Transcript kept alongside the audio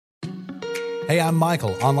Hey, I'm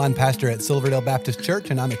Michael, online pastor at Silverdale Baptist Church,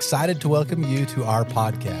 and I'm excited to welcome you to our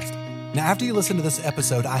podcast. Now, after you listen to this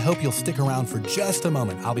episode, I hope you'll stick around for just a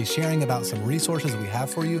moment. I'll be sharing about some resources we have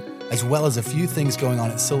for you, as well as a few things going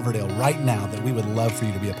on at Silverdale right now that we would love for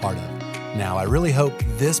you to be a part of. Now, I really hope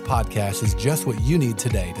this podcast is just what you need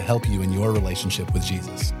today to help you in your relationship with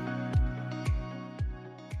Jesus.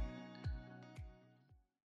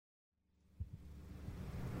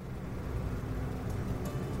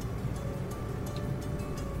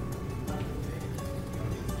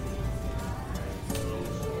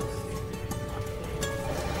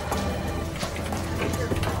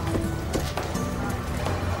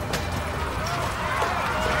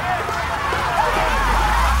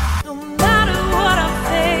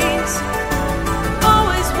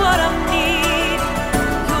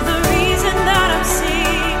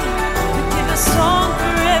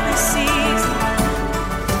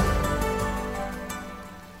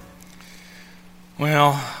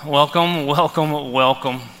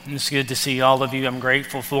 Welcome. It's good to see all of you. I'm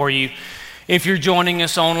grateful for you. If you're joining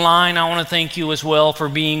us online, I want to thank you as well for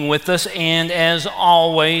being with us. And as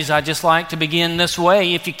always, I just like to begin this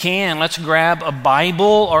way. If you can, let's grab a Bible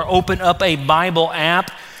or open up a Bible app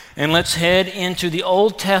and let's head into the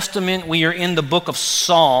Old Testament. We are in the book of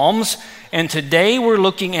Psalms, and today we're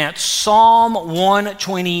looking at Psalm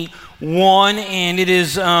 121, and it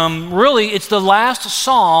is it's the last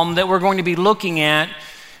psalm that we're going to be looking at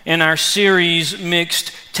in our series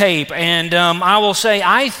Mixed Tape. And I will say,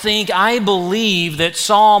 I believe that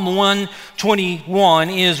Psalm 121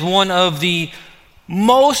 is one of the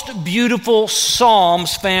most beautiful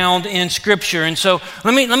psalms found in Scripture. And so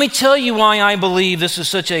let me tell you why I believe this is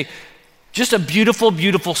just a beautiful,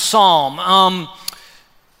 beautiful psalm.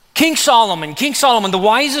 King Solomon, the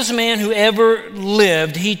wisest man who ever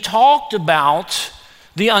lived, he talked about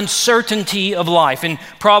the uncertainty of life. In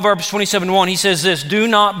Proverbs 27:1, he says this: "Do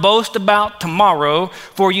not boast about tomorrow,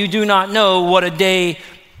 for you do not know what a day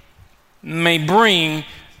may bring."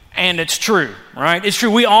 And it's true, right? It's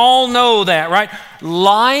true. We all know that, right?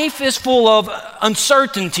 Life is full of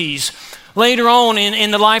uncertainties. Later on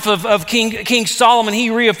in the life of King Solomon, he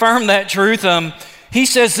reaffirmed that truth. He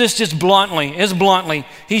says this just bluntly.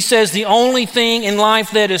 He says the only thing in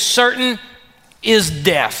life that is certain is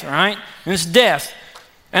death, right? And it's death.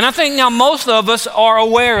 And I think now most of us are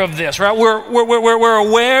aware of this, right? We're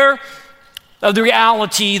aware of the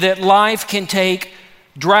reality that life can take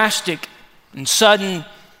drastic and sudden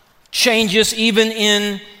changes even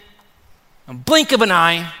in a blink of an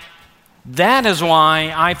eye. That is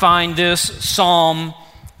why I find this psalm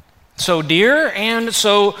so dear and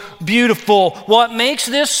so beautiful. What makes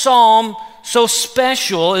this psalm so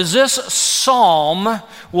special is this psalm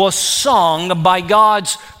was sung by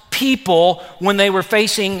God's people when they were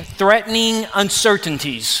facing threatening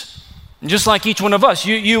uncertainties. Just like each one of us,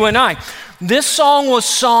 you and I. This song was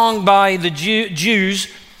sung by the Jews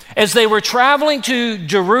as they were traveling to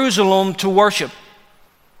Jerusalem to worship.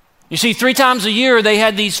 You see, 3 times a year they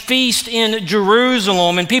had these feasts in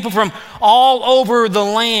Jerusalem, and people from all over the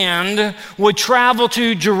land would travel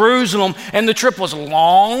to Jerusalem, and the trip was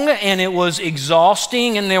long and it was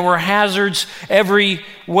exhausting, and there were hazards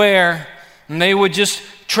everywhere. And they would just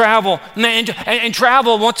travel. And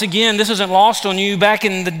travel, once again, this isn't lost on you. Back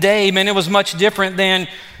in the day, man, it was much different than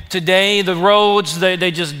today. The roads,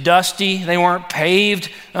 they just dusty. They weren't paved.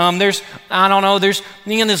 There's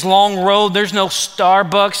this long road. There's no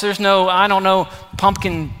Starbucks. There's no,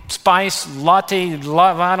 pumpkin spice latte. You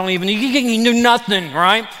can do nothing,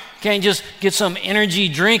 right? Can't just get some energy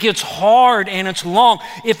drink. It's hard and it's long.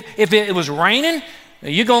 If it was raining,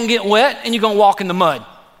 you're going to get wet and you're going to walk in the mud.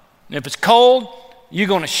 And if it's cold, you're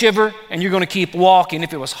going to shiver and you're going to keep walking.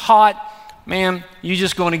 If it was hot, man, you're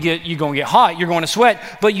going to get hot. You're going to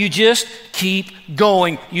sweat, but you just keep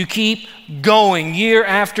going. You keep going year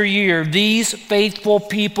after year. These faithful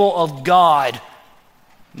people of God,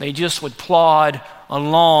 they just would plod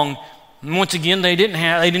along. And once again, they didn't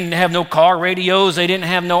have no car radios. They didn't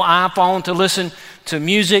have no iPhone to listen to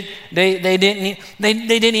music. They didn't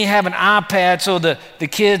even have an iPad so the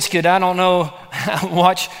kids could,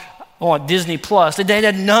 watch Disney Plus. They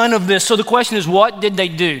had none of this. So the question is, what did they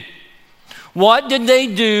do? What did they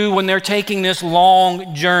do when they're taking this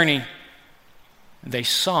long journey? They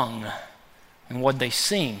sung. And what they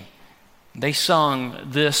sing? They sung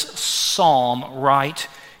this psalm right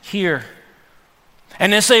here.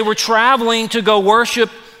 And as they were traveling to go worship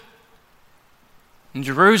in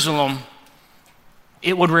Jerusalem,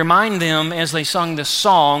 it would remind them as they sung this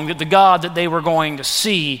song that the God that they were going to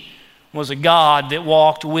see was a God that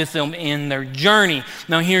walked with them in their journey.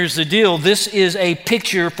 Now here's the deal. This is a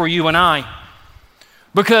picture for you and I.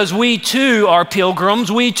 Because we too are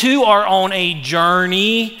pilgrims. We too are on a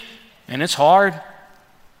journey. And it's hard.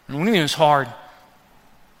 And what do you mean it's hard?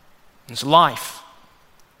 It's life.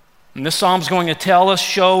 And this psalm's going to tell us,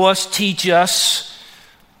 show us, teach us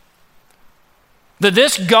that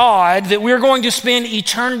this God that we're going to spend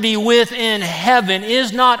eternity with in heaven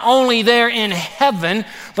is not only there in heaven,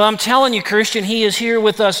 but I'm telling you, Christian, He is here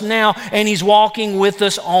with us now, and He's walking with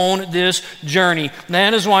us on this journey.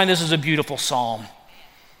 That is why this is a beautiful psalm.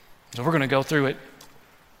 So we're going to go through it.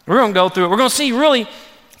 We're going to go through it. We're going to see really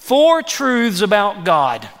 4 truths about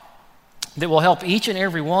God that will help each and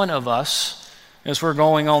every one of us as we're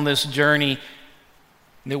going on this journey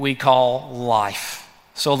that we call life.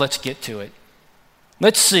 So let's get to it.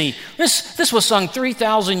 Let's see. This was sung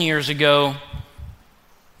 3,000 years ago.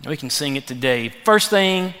 We can sing it today. First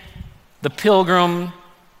thing the pilgrim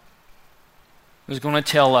is going to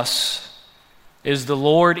tell us is the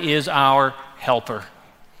Lord is our helper.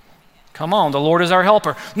 Come on, the Lord is our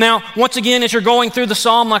helper. Now, once again, as you're going through the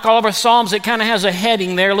psalm, like all of our psalms, it kind of has a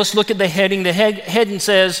heading there. Let's look at the heading. The heading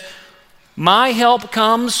says, "My help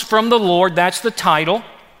comes from the Lord." That's the title.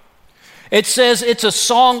 It says it's a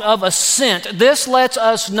song of ascent. This lets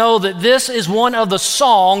us know that this is one of the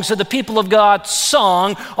songs that the people of God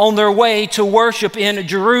sung on their way to worship in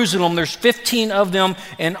Jerusalem. There's 15 of them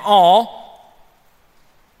in all.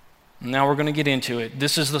 Now we're going to get into it.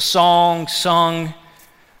 This is the song sung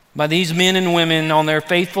by these men and women on their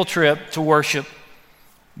faithful trip to worship.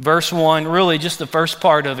 Verse 1, really just the first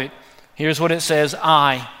part of it. Here's what it says,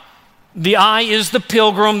 I. The I is the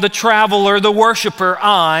pilgrim, the traveler, the worshiper.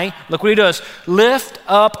 I, look what he does, lift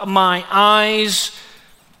up my eyes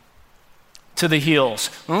to the hills.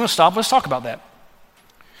 I'm going to stop. Let's talk about that.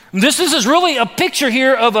 This is really a picture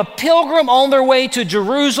here of a pilgrim on their way to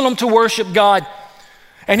Jerusalem to worship God.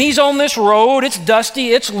 And he's on this road. It's dusty.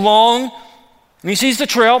 It's long. And he sees the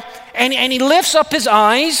trail. And he lifts up his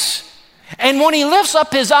eyes. And when he lifts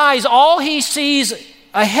up his eyes, all he sees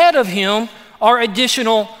ahead of him are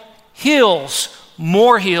additional hills,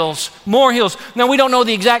 more hills, more hills. Now, we don't know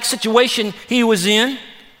the exact situation he was in.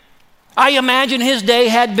 I imagine his day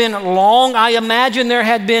had been long. I imagine there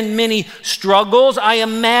had been many struggles. I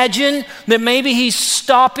imagine that maybe he's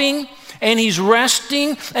stopping and he's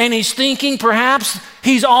resting and he's thinking perhaps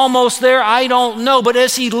he's almost there. I don't know. But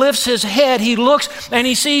as he lifts his head, he looks and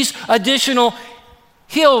he sees additional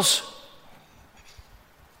hills.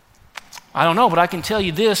 I don't know, but I can tell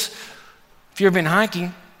you this. If you've been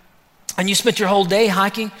hiking, and you spent your whole day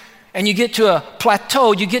hiking, and you get to a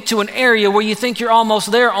plateau, you get to an area where you think you're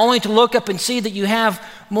almost there, only to look up and see that you have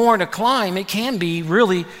more to climb. It can be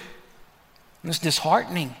really, it's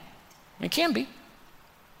disheartening. It can be.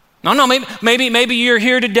 No, maybe you're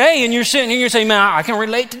here today and you're sitting here and you're saying, man, I can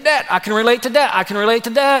relate to that. I can relate to that. I can relate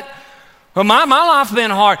to that. Well, my life's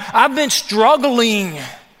been hard. I've been struggling.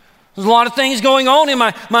 There's a lot of things going on in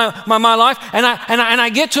my life, and I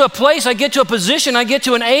get to a place, I get to a position, I get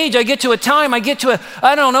to an age, I get to a time, I get to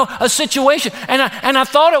a situation, and I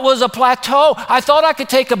thought it was a plateau. I thought I could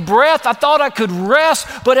take a breath. I thought I could rest,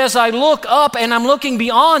 but as I look up and I'm looking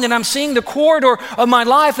beyond and I'm seeing the corridor of my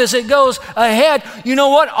life as it goes ahead, you know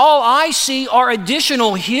what? All I see are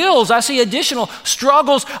additional hills. I see additional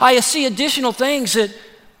struggles. I see additional things that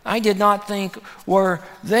I did not think were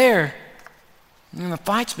there. And the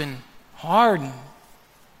fight's been hard. And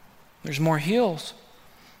there's more hills.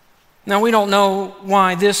 Now, we don't know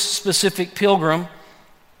why this specific pilgrim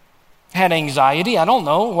had anxiety. I don't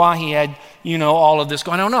know why he had, all of this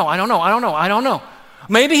going. I don't know.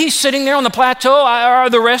 Maybe he's sitting there on the plateau or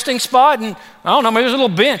the resting spot, and I don't know, maybe there's a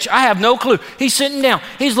little bench. I have no clue. He's sitting down.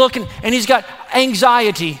 He's looking, and he's got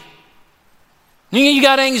anxiety. You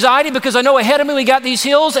got anxiety because I know ahead of me we got these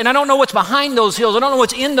hills and I don't know what's behind those hills. I don't know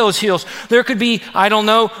what's in those hills. There could be,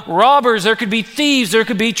 robbers. There could be thieves. There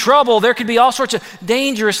could be trouble. There could be all sorts of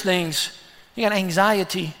dangerous things. You got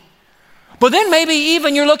anxiety. But then maybe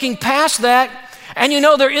even you're looking past that and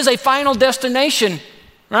there is a final destination,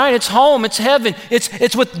 right? It's home. It's heaven.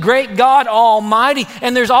 It's with great God Almighty.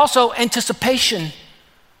 And there's also anticipation.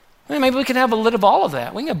 Well, maybe we can have a little of all of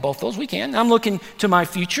that. We can have both those. We can. I'm looking to my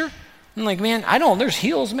future. I'm like, man, there's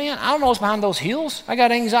hills, man. I don't know what's behind those hills. I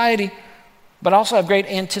got anxiety, but I also have great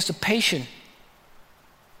anticipation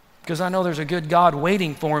because I know there's a good God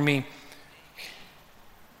waiting for me.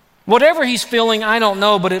 Whatever he's feeling, I don't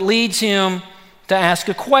know, but it leads him to ask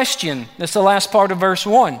a question. That's the last part of verse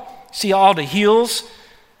 1. See all the hills?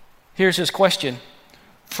 Here's his question.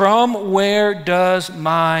 From where does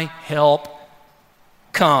my help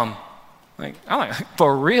come? I'm like,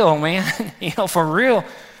 for real, man. For real.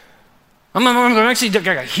 I'm actually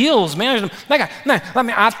got heels, man.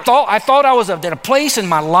 I thought I was at a place in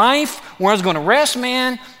my life where I was going to rest,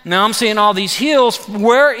 man. Now I'm seeing all these heels.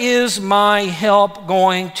 Where is my help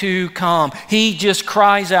going to come? He just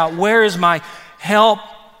cries out, where is my help?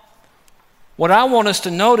 What I want us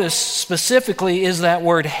to notice specifically is that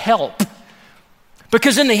word help.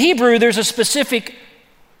 Because in the Hebrew, there's a specific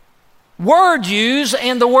word used,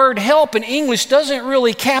 and the word help in English doesn't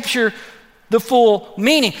really capture the full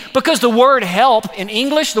meaning. Because the word help in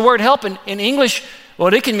English,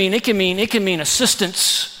 well, it can mean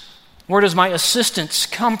assistance. Where does my assistance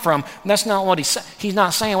come from? And that's not what he's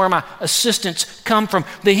not saying where my assistance come from.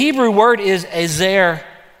 The Hebrew word is ezer,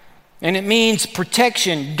 and it means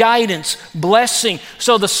protection, guidance, blessing.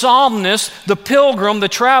 So the psalmist, the pilgrim, the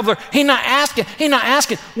traveler, he's not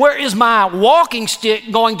asking, where is my walking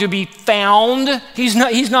stick going to be found? He's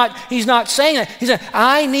not saying that. He said,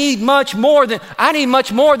 I need much more than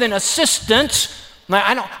assistance.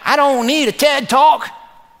 I don't need a TED Talk.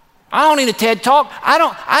 I don't need a TED Talk. I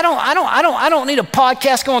don't need a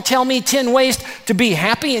podcast going to tell me 10 ways to be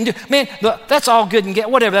happy and man, that's all good and get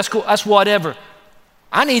whatever. That's cool. That's whatever.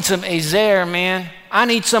 I need some ezer, man. I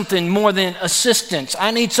need something more than assistance.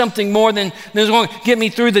 I need something more than that's going to get me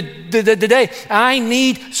through the day. I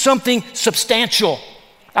need something substantial.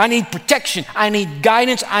 I need protection. I need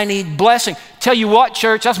guidance. I need blessing. Tell you what,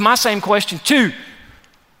 church, that's my same question too.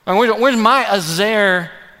 Where's my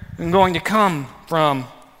ezer going to come from?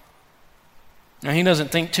 Now, he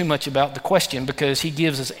doesn't think too much about the question because he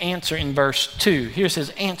gives his answer in verse 2. Here's his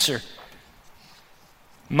answer.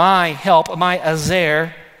 My help, my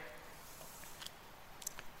ezer,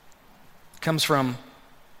 comes from,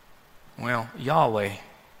 Yahweh.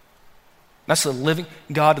 That's the living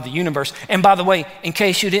God of the universe. And by the way, in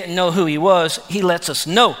case you didn't know who he was, he lets us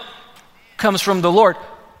know. Comes from the Lord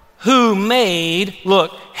who made,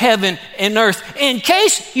 heaven and earth. In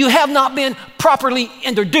case you have not been properly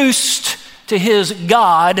introduced to his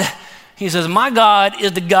God, he says, my God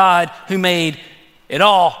is the God who made it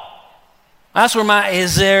all. That's where my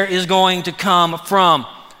ezer is going to come from.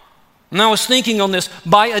 And I was thinking on this,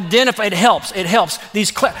 by identifying, it helps.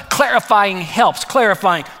 These clarifying,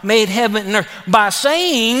 made heaven and earth. By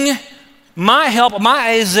saying, my help, my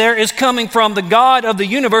ezer is coming from the God of the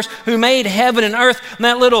universe who made heaven and earth. And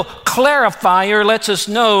that little clarifier lets us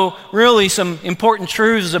know really some important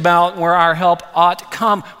truths about where our help ought to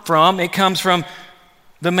come from. It comes from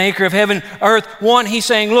the maker of heaven and earth. One, he's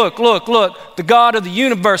saying, look, the God of the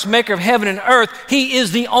universe, maker of heaven and earth, he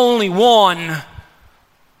is the only one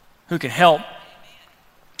who can help.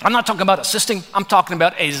 I'm not talking about assisting. I'm talking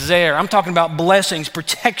about ezer. I'm talking about blessings,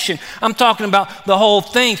 protection. I'm talking about the whole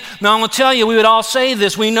thing. Now, I'm going to tell you, we would all say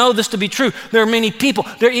this. We know this to be true. There are many people.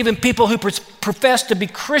 There are even people who profess to be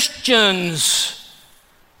Christians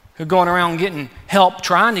who are going around getting help,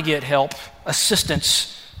 trying to get help,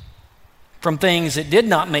 assistance from things that did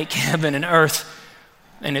not make heaven and earth,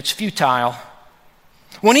 and it's futile.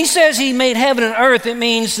 When he says he made heaven and earth, it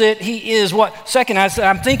means that he is what? Second,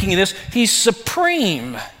 I'm thinking of this, he's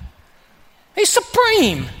supreme. He's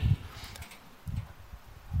supreme.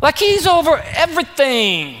 Like he's over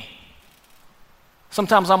everything.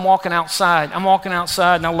 Sometimes I'm walking outside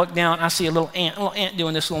and I look down and I see a little ant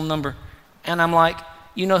doing this little number. And I'm like,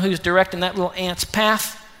 you know who's directing that little ant's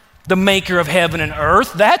path? The maker of heaven and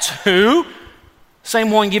earth. That's who.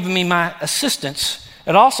 Same one giving me my assistance.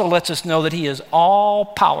 It also lets us know that he is all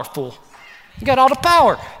powerful. He's got all the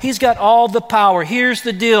power. He's got all the power. Here's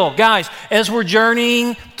the deal. Guys, as we're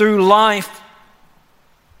journeying through life,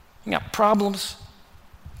 we got problems,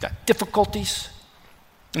 got difficulties.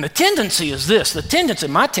 And the tendency is this.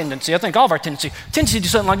 My tendency, I think all of our tendency to do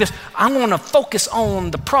something like this. I'm going to focus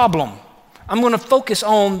on the problem. I'm going to focus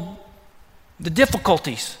on the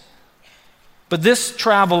difficulties. But this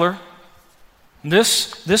traveler,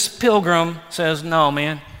 this pilgrim says, no,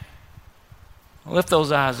 man, lift those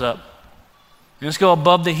eyes up. Let's go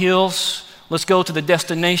above the hills. Let's go to the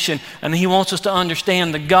destination. And he wants us to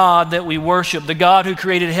understand the God that we worship, the God who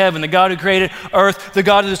created heaven, the God who created earth, the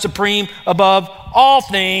God who is supreme above all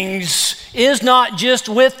things, is not just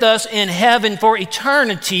with us in heaven for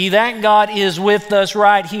eternity. That God is with us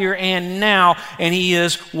right here and now, and he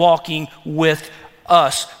is walking with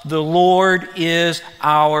us. The Lord is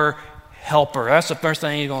our helper. That's the first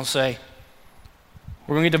thing he's going to say.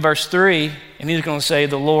 We're going to get to verse 3, and he's going to say,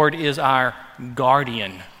 the Lord is our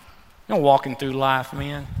guardian. You're walking through life,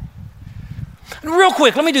 man. And real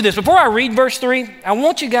quick, let me do this. Before I read verse 3, I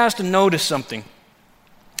want you guys to notice something.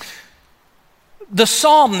 The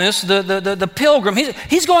psalmist, the pilgrim,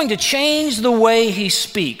 he's going to change the way he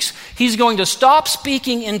speaks. He's going to stop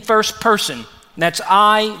speaking in first person. That's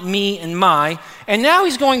I, me, and my. And now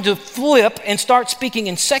he's going to flip and start speaking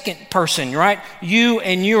in second person, right? You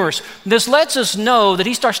and yours. This lets us know that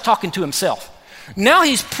he starts talking to himself. Now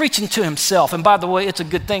he's preaching to himself. And by the way, it's a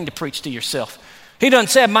good thing to preach to yourself. He doesn't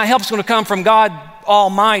say, my help's going to come from God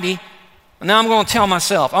Almighty. Now I'm going to tell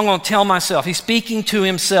myself. I'm going to tell myself. He's speaking to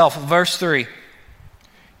himself. Verse 3.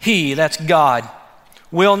 He, that's God,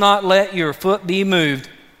 will not let your foot be moved.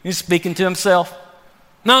 He's speaking to himself.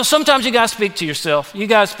 No, sometimes you got to speak to yourself. You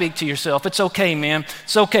got to speak to yourself. It's okay, man.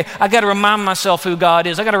 It's okay. I got to remind myself who God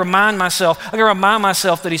is. I got to remind myself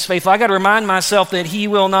that he's faithful. I got to remind myself that he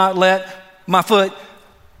will not let my foot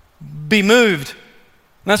be moved.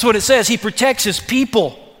 And that's what it says. He protects his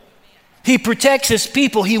people. He protects his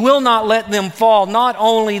people. He will not let them fall. Not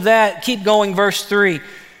only that, keep going, verse 3.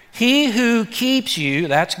 He who keeps you,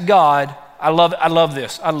 that's God. I love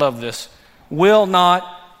this. Will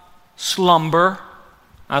not slumber.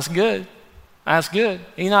 That's good.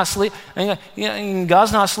 He's not sleep.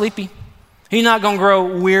 God's not sleepy. He's not going to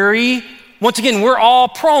grow weary. Once again, we're all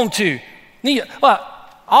prone to. Well,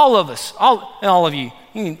 all of us, all of you.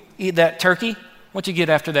 You can eat that turkey. What you get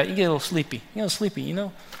after that? You get a little sleepy.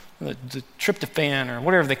 The tryptophan or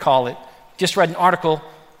whatever they call it. Just read an article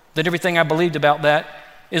that everything I believed about that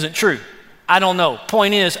isn't true. I don't know.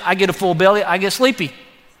 Point is, I get a full belly, I get sleepy.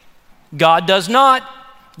 God does not.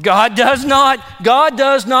 God does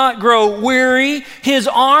not grow weary. His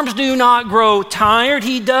arms do not grow tired.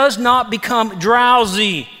 He does not become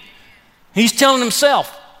drowsy. He's telling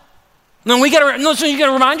himself. Now you got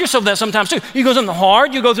to remind yourself of that sometimes too. You go through something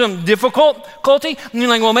hard, you go through some difficulty, and you're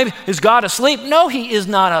like, well, maybe is God asleep? No, he is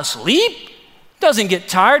not asleep. Doesn't get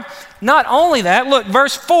tired. Not only that, look,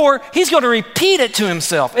 verse 4, he's going to repeat it to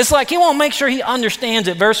himself. It's like he won't make sure he understands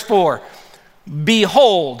it. Verse 4,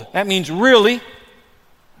 behold, that means really,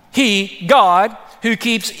 he, God, who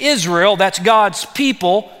keeps Israel, that's God's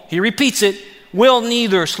people, he repeats it, will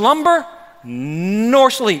neither slumber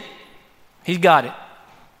nor sleep. He's got it.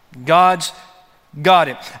 God's got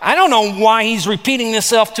it. I don't know why he's repeating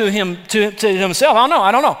himself to himself.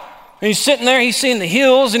 I don't know. And he's sitting there, he's seeing the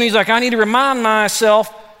hills, and he's like, I need to remind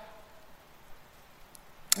myself.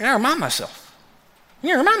 I need to remind myself.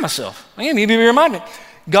 I need to be reminded.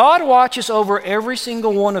 God watches over every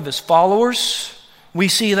single one of his followers. We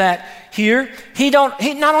see that here. He not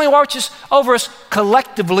only watches over us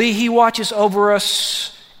collectively, he watches over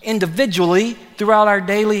us individually throughout our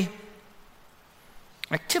daily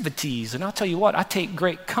activities. And I'll tell you what, I take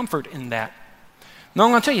great comfort in that. No,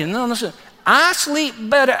 I'm going to tell you, listen, I sleep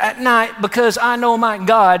better at night because I know my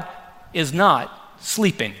God is not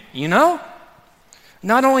sleeping,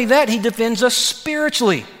 Not only that, he defends us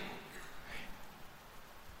spiritually.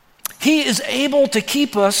 He is able to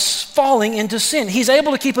keep us falling into sin. He's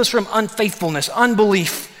able to keep us from unfaithfulness,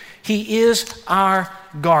 unbelief. He is our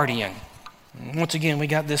guardian. And once again, we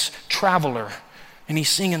got this traveler, and he's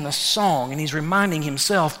singing the song, and he's reminding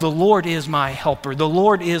himself, the Lord is my helper. The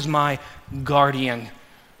Lord is my guardian.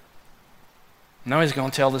 Now he's going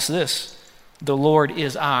to tell us this. The Lord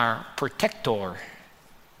is our protector.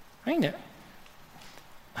 Ain't it?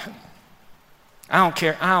 I don't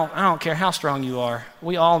care how strong you are.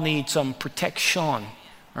 We all need some protection,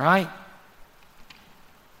 right?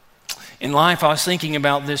 In life, I was thinking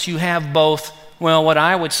about this. You have both, what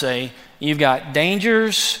I would say, you've got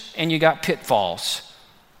dangers and you got pitfalls.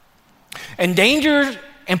 And dangers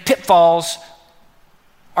and pitfalls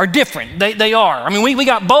are different. They are. I mean, we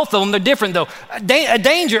got both of them. They're different, though. A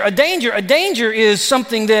danger is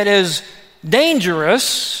something that is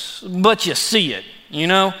dangerous, but you see it,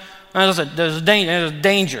 There's a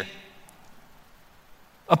danger.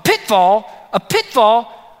 A pitfall,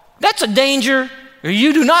 that's a danger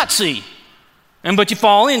you do not see, but you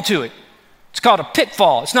fall into it. It's called a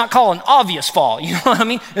pitfall. It's not called an obvious fall. You know what I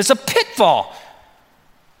mean? It's a pitfall.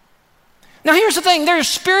 Now here's the thing. There's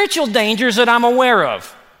spiritual dangers that I'm aware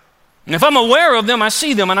of. And if I'm aware of them, I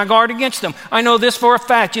see them and I guard against them. I know this for a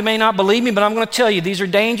fact. You may not believe me, but I'm going to tell you these are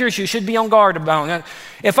dangers you should be on guard about.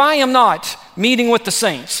 If I am not meeting with the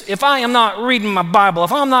saints, if I am not reading my Bible,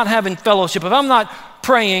 if I'm not having fellowship, if I'm not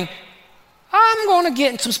praying, I'm going to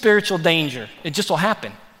get in some spiritual danger. It just will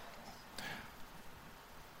happen.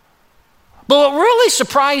 But what really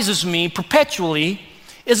surprises me perpetually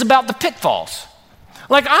is about the pitfalls.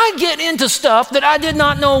 Like I get into stuff that I did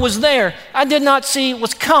not know was there. I did not see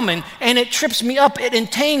was coming, and it trips me up. It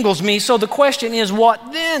entangles me. So the question is,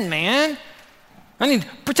 what then, man? I need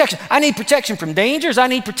protection. I need protection from dangers. I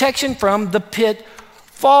need protection from the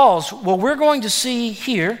pitfalls. Well, we're going to see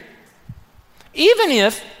here, even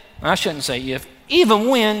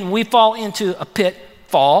when we fall into a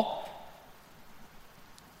pitfall,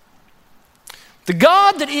 The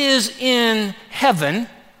God that is in heaven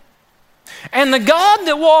and the God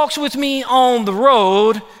that walks with me on the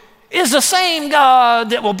road is the same God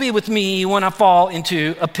that will be with me when I fall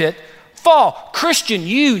into a pitfall. Christian,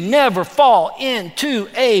 you never fall into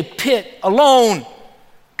a pit alone.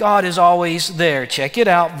 God is always there. Check it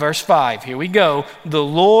out, verse 5. Here we go. The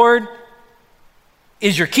Lord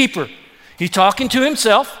is your keeper. He's talking to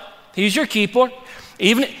himself. He's your keeper.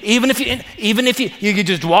 Even if you could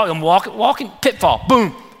just walk in pitfall.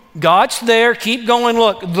 Boom. God's there. Keep going.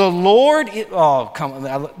 Look, the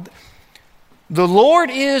Lord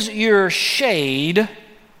is your shade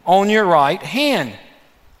on your right hand.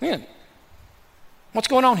 Man, what's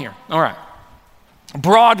going on here? All right.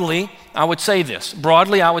 Broadly, I would say this.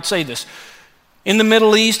 In the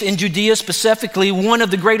Middle East, in Judea specifically, one of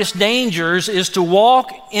the greatest dangers is to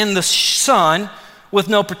walk in the sun with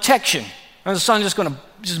no protection. And the sun's just going to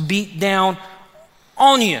just beat down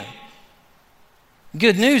on you.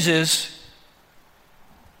 Good news is,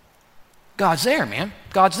 God's there, man.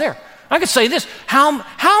 God's there. I could say this. How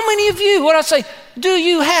many of you, what I say, do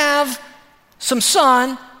you have some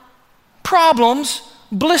sun problems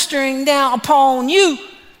blistering down upon you?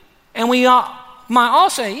 And we might all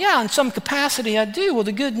say, yeah, in some capacity I do. Well,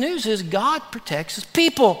 the good news is God protects his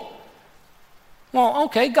people. Well,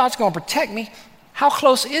 okay, God's going to protect me. How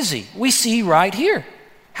close is he? We see right here.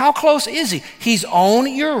 How close is he? He's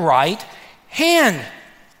on your right hand.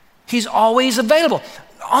 He's always available.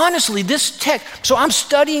 Honestly, this text, so I'm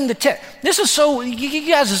studying the text. This is so,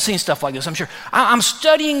 you guys have seen stuff like this, I'm sure. I'm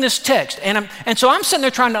studying this text, and so I'm sitting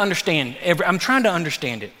there trying to understand. I'm trying to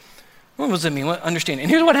understand it. What does it mean? Understand it.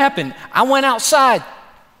 And here's what happened. I went outside.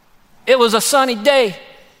 It was a sunny day.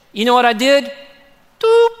 You know what I did?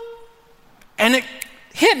 Doop. And it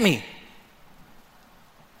hit me.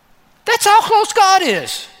 That's how close God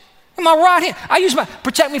is. In my right hand. I use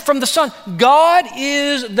protect me from the sun. God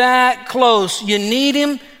is that close. You need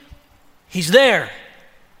him. He's there.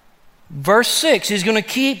 Verse 6, he's going to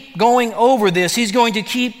keep going over this. He's going to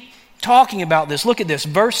keep talking about this. Look at this.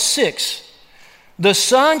 Verse 6. The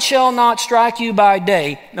sun shall not strike you by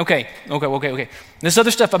day. Okay. This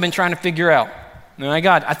other stuff I've been trying to figure out. And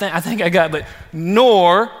I think I got, but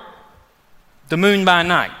nor the moon by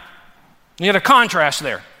night. You got a contrast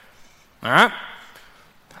there. All right?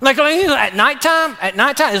 Like at nighttime,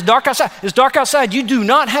 it's dark outside. You do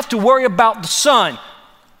not have to worry about the sun.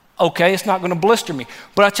 Okay, it's not going to blister me.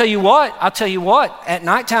 But I'll tell you what, at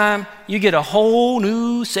nighttime, you get a whole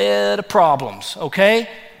new set of problems, okay?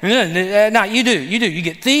 At night, you do. You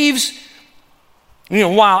get thieves,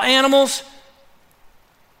 wild animals.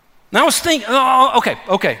 And I was thinking, okay.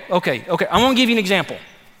 I'm going to give you an example.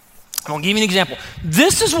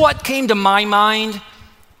 This is what came to my mind.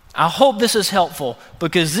 I hope this is helpful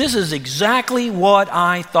because this is exactly what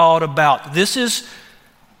I thought about. This is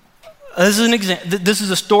an example. This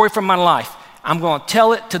is a story from my life. I'm going to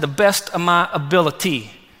tell it to the best of my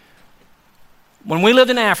ability. When we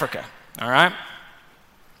lived in Africa, all right,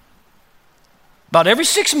 about every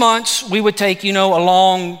 6 months we would take, a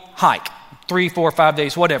long hike, 3, 4, 5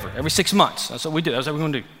 days, whatever. Every 6 months. That's what we do. That's what we're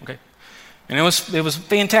going to do. Okay, and it was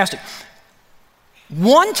fantastic.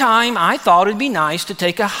 One time I thought it'd be nice to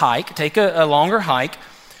take a longer hike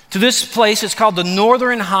to this place. It's called the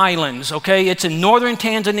Northern Highlands, okay? It's in northern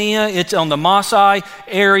Tanzania. It's on the Maasai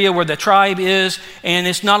area where the tribe is, and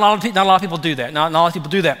it's not a lot of people do that. Not a lot of people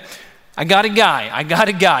do that. I got a guy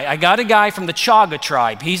from the Chaga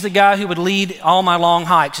tribe. He's the guy who would lead all my long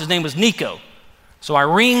hikes. His name was Nico. So I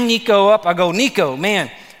ring Nico up. I go, Nico, man,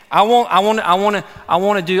 I want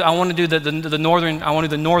to do the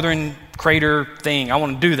northern crater thing. I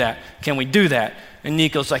want to do that. Can we do that? And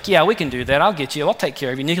Nico's like, yeah, we can do that. I'll get you. I'll take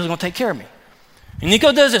care of you. Nico's going to take care of me. And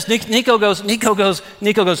Nico does this. Nico goes,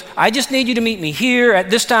 I just need you to meet me here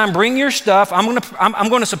at this time. Bring your stuff. I'm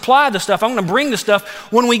going to supply the stuff. I'm going to bring the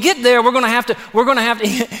stuff. When we get there, you're going to have to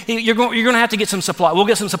get some supply. We'll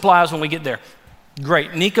get some supplies when we get there.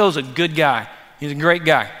 Great. Nico's a good guy. He's a great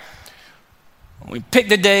guy. We pick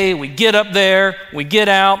the day, we get up there, we get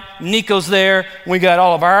out, Nico's there, we got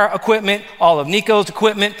all of our equipment, all of Nico's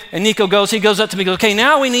equipment, and he goes up to me, goes, okay,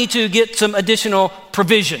 now we need to get some additional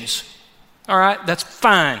provisions. All right, that's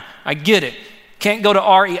fine, I get it. Can't go to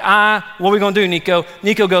REI, what are we going to do, Nico?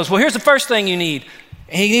 Nico goes, well, here's the first thing you need.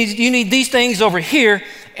 You need these things over here,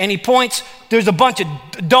 and he points, there's a bunch of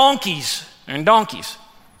donkeys.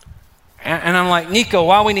 And I'm like, Nico,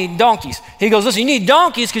 why we need donkeys? He goes, listen, you need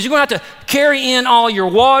donkeys because you're going to have to carry in all your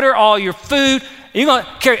water, all your food. You're going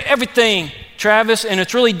to carry everything, Travis, and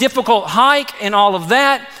it's a really difficult hike and all of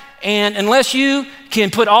that. And unless you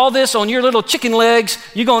can put all this on your little chicken legs,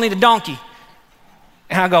 you're going to need a donkey.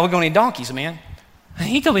 And I go, we're going to need donkeys, man. And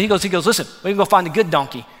he goes, listen, we can go find a good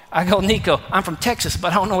donkey. I go, Nico, I'm from Texas,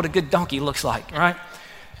 but I don't know what a good donkey looks like, right?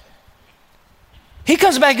 He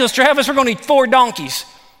comes back and goes, Travis, we're going to need 4 donkeys.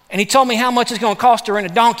 And he told me how much it's going to cost to rent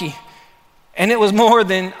a donkey. And it was more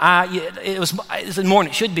than it was more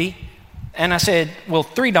than it should be. And I said, will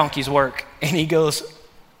 3 donkeys work? And he goes,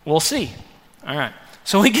 we'll see. All right.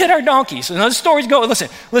 So we get our donkeys. And the stories go, listen.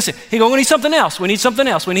 He goes, we need something else. And he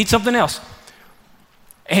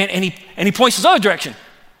points this other direction.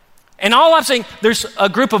 And all I'm saying, there's a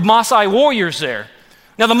group of Maasai warriors there.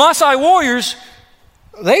 Now the Maasai warriors,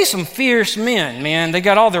 they some fierce men, man. They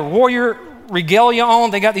got all their warrior regalia on.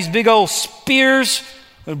 They got these big old spears,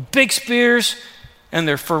 big spears, and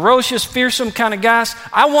they're ferocious, fearsome kind of guys.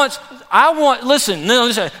 Listen,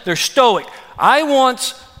 they're stoic. I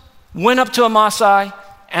once went up to a Maasai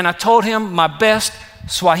and I told him my best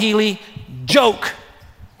Swahili joke,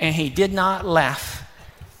 and he did not laugh.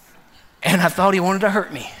 And I thought he wanted to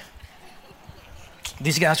hurt me.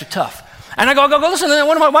 These guys are tough. And I go, listen,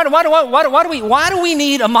 why do we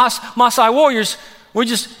need a Maasai warriors?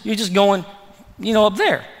 You're just going, up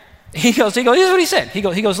there. He goes, here's what he said. He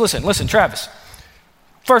goes, listen, Travis.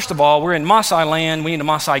 First of all, we're in Maasai land. We need a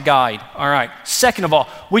Maasai guide. All right. Second of all,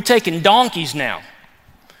 we're taking donkeys now.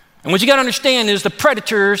 And what you got to understand is the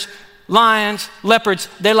predators, lions, leopards,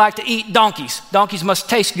 they like to eat donkeys. Donkeys must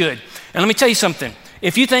taste good. And let me tell you something.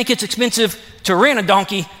 If you think it's expensive to rent a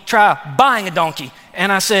donkey, try buying a donkey.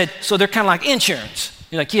 And I said, so they're kind of like insurance.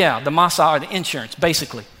 You're like, yeah, the Maasai are the insurance,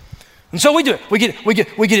 basically. And so we do it. We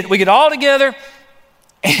get all together,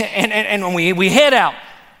 and when we head out,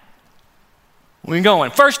 we're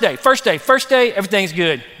going. First day, everything's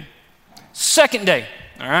good. Second day,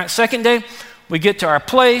 we get to our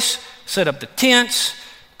place, set up the tents,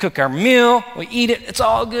 cook our meal, we eat it, it's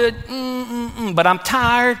all good. But I'm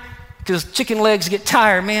tired because chicken legs get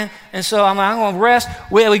tired, man. And so I'm going to rest.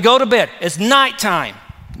 We go to bed. It's nighttime.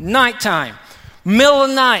 Middle of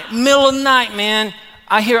the night, man.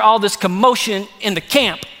 I hear all this commotion in the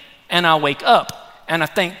camp, and I wake up, and I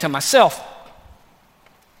think to myself,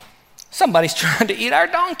 somebody's trying to eat our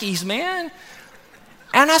donkeys, man.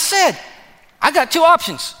 And I said, I got 2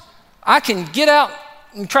 options. I can get out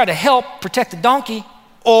and try to help protect the donkey,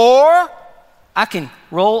 or I can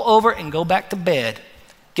roll over and go back to bed.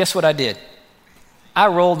 Guess what I did? I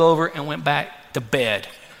rolled over and went back to bed,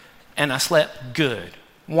 and I slept good.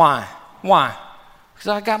 Why? Because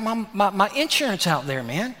I got my insurance out there,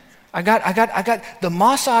 man. I got the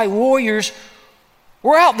Maasai warriors.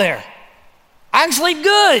 We're out there. I can sleep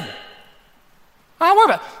good. I don't worry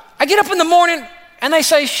about it. I get up in the morning, and they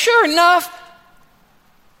say, sure enough,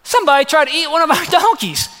 somebody tried to eat one of our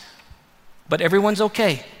donkeys. But everyone's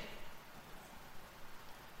okay.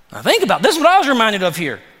 Now think about it. This is what I was reminded of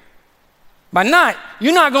here. By night,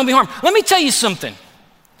 you're not going to be harmed. Let me tell you something.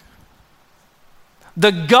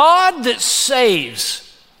 The God that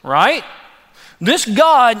saves, right? This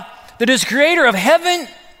God that is creator of heaven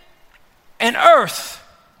and earth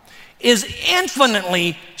is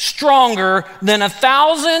infinitely stronger than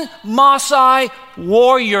 1,000 Maasai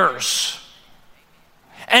warriors.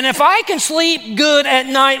 And if I can sleep good at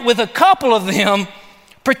night with a couple of them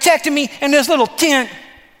protecting me in this little tent,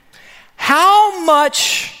 how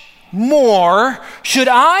much more should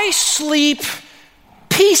I sleep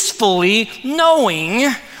peacefully knowing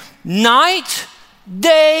night,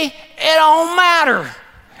 day, it don't matter.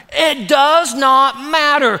 It does not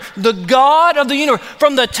matter. The God of the universe,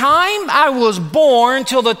 from the time I was born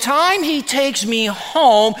till the time he takes me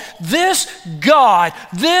home, this God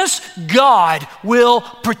will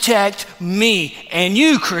protect me and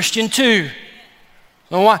you, Christian, too.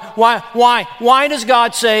 Why does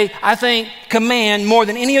God say, I think, command more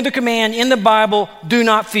than any other command in the Bible, do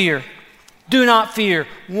not fear? Do not fear.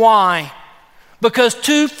 Why? Because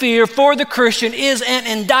to fear for the Christian is an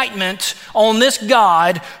indictment on this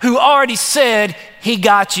God who already said he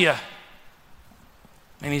got you.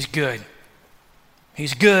 And he's good.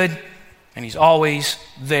 He's good, and he's always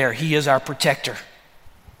there. He is our protector.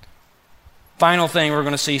 Final thing we're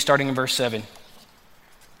going to see starting in verse 7.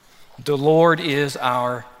 The Lord is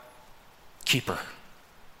our keeper.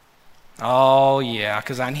 Oh, yeah,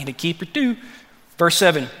 because I need a keeper too. Verse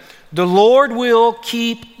 7. The Lord will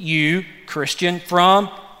keep you, Christian, from,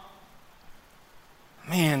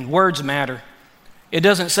 man, words matter. It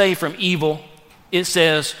doesn't say from evil. It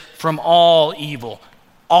says from all evil.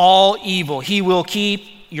 All evil. He will keep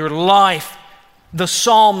your life. The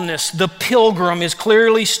psalmist, the pilgrim is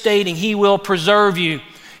clearly stating he will preserve you.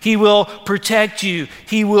 He will protect you.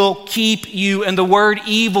 He will keep you. And the word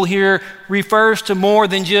evil here refers to more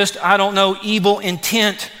than just, evil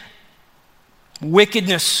intent,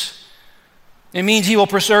 wickedness. It means He will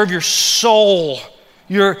preserve your soul,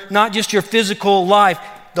 not just your physical life,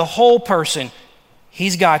 the whole person.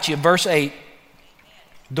 He's got you. Verse 8,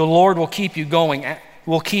 the Lord will keep you going,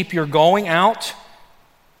 will keep your going out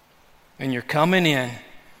and your coming in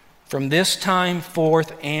from this time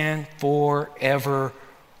forth and forevermore.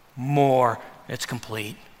 It's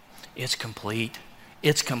complete. It's complete.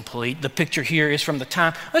 It's complete. The picture here is from the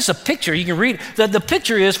time, it's a picture, you can read it. The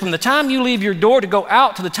picture is from the time you leave your door to go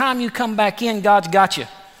out to the time you come back in, God's got you.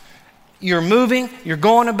 You're moving, you're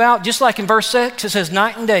going about, just like in verse 6, it says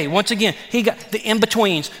night and day. Once again, He got the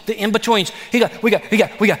in-betweens, We got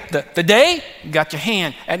the day, you got your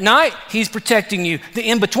hand. At night, He's protecting you. The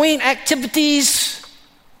in-between activities,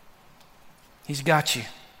 He's got you.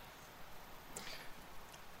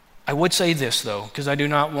 I would say this though, because I do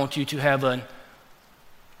not want you to have an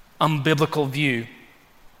unbiblical view.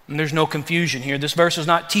 And there's no confusion here. This verse is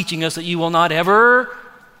not teaching us that you will not ever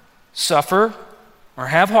suffer or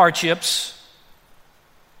have hardships.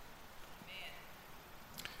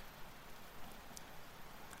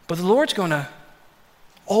 But the Lord's going to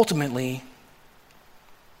ultimately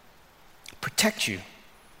protect you,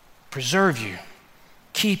 preserve you,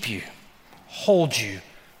 keep you, hold you,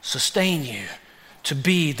 sustain you to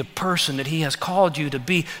be the person that He has called you to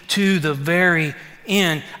be to the very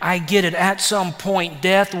end. I get it. At some point,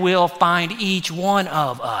 death will find each one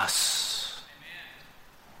of us.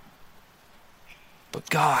 But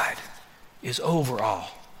God is over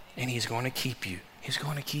all, and He's going to keep you. He's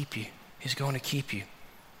going to keep you. He's going to keep you.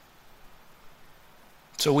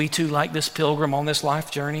 So we too, like this pilgrim on this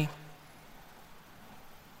life journey,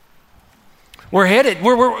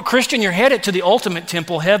 we're Christian, you're headed to the ultimate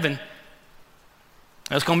temple, heaven.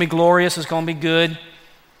 It's going to be glorious. It's going to be good.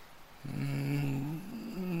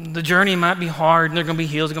 The journey might be hard, and there are going to be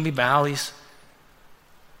hills, there are going to be valleys.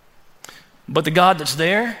 But the God that's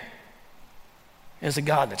there is the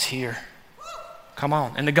God that's here. Come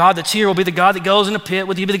on. And the God that's here will be the God that goes in the pit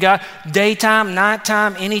with you, be the God daytime,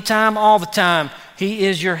 nighttime, anytime, all the time. He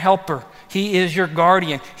is your helper. He is your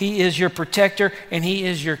guardian. He is your protector, and He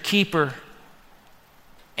is your keeper.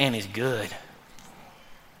 And He's good.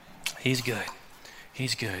 He's good.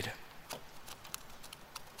 He's good.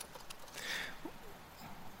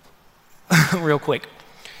 Real quick,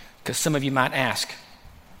 because some of you might ask.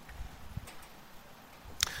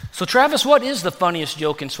 So Travis, what is the funniest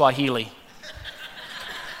joke in Swahili?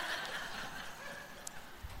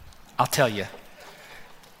 I'll tell you,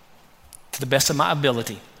 to the best of my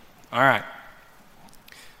ability. All right.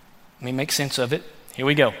 Let me make sense of it. Here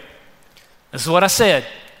we go. This is what I said.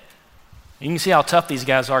 You can see how tough these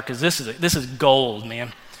guys are, because this is gold,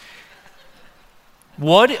 man.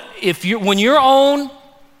 What if when you're on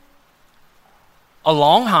a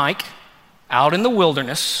long hike out in the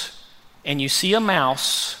wilderness and you see a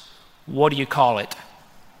mouse, what do you call it?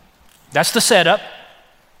 That's the setup.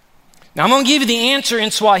 Now I'm going to give you the answer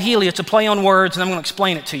in Swahili. It's a play on words, and I'm going to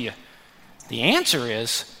explain it to you. The answer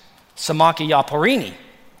is samaki ya porini,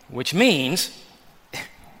 which means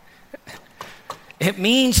it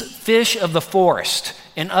means fish of the forest.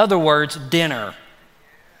 In other words, dinner.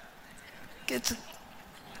 It's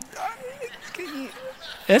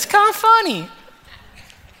kind of funny.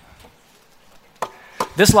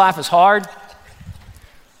 This life is hard.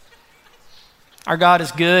 Our God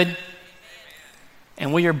is good.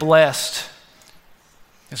 And we are blessed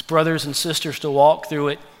as brothers and sisters to walk through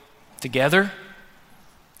it together.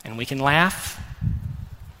 And we can laugh.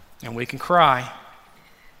 And we can cry.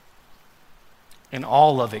 In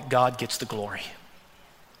all of it, God gets the glory.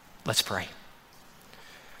 Let's pray.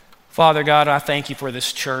 Father God, I thank You for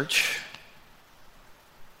this church.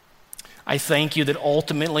 I thank You that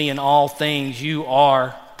ultimately in all things You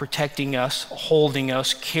are protecting us, holding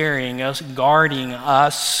us, carrying us, guarding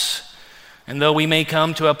us. And though we may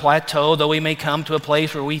come to a plateau, though we may come to a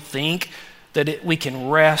place where we think that we can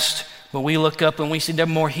rest, but we look up and we see there are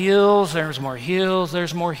more hills, there's more hills,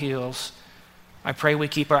 there's more hills. I pray we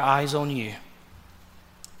keep our eyes on You.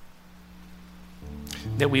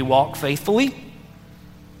 That we walk faithfully.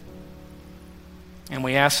 And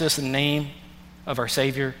we ask this in the name of our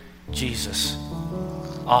Savior, Jesus.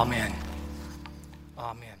 Amen.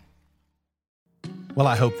 Amen. Well,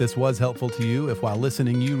 I hope this was helpful to you. If while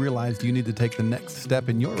listening you realized you need to take the next step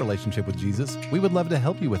in your relationship with Jesus, we would love to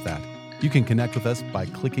help you with that. You can connect with us by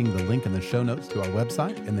clicking the link in the show notes to our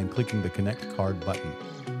website and then clicking the Connect Card button.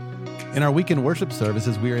 In our weekend worship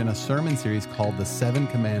services, we are in a sermon series called The 7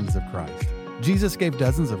 Commands of Christ. Jesus gave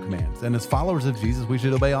dozens of commands, and as followers of Jesus, we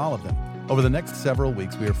should obey all of them. Over the next several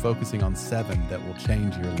weeks, we are focusing on 7 that will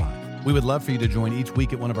change your life. We would love for you to join each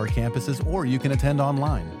week at one of our campuses, or you can attend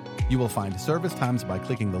online. You will find service times by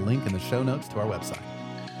clicking the link in the show notes to our website.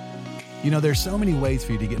 You know, there's so many ways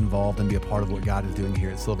for you to get involved and be a part of what God is doing here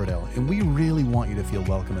at Silverdale, and we really want you to feel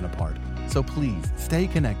welcome and a part. So please, stay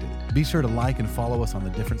connected. Be sure to like and follow us on the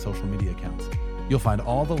different social media accounts. You'll find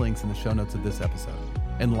all the links in the show notes of this episode.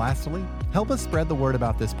 And lastly, help us spread the word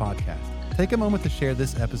about this podcast. Take a moment to share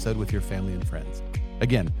this episode with your family and friends.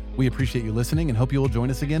 Again, we appreciate you listening and hope you will join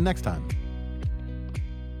us again next time.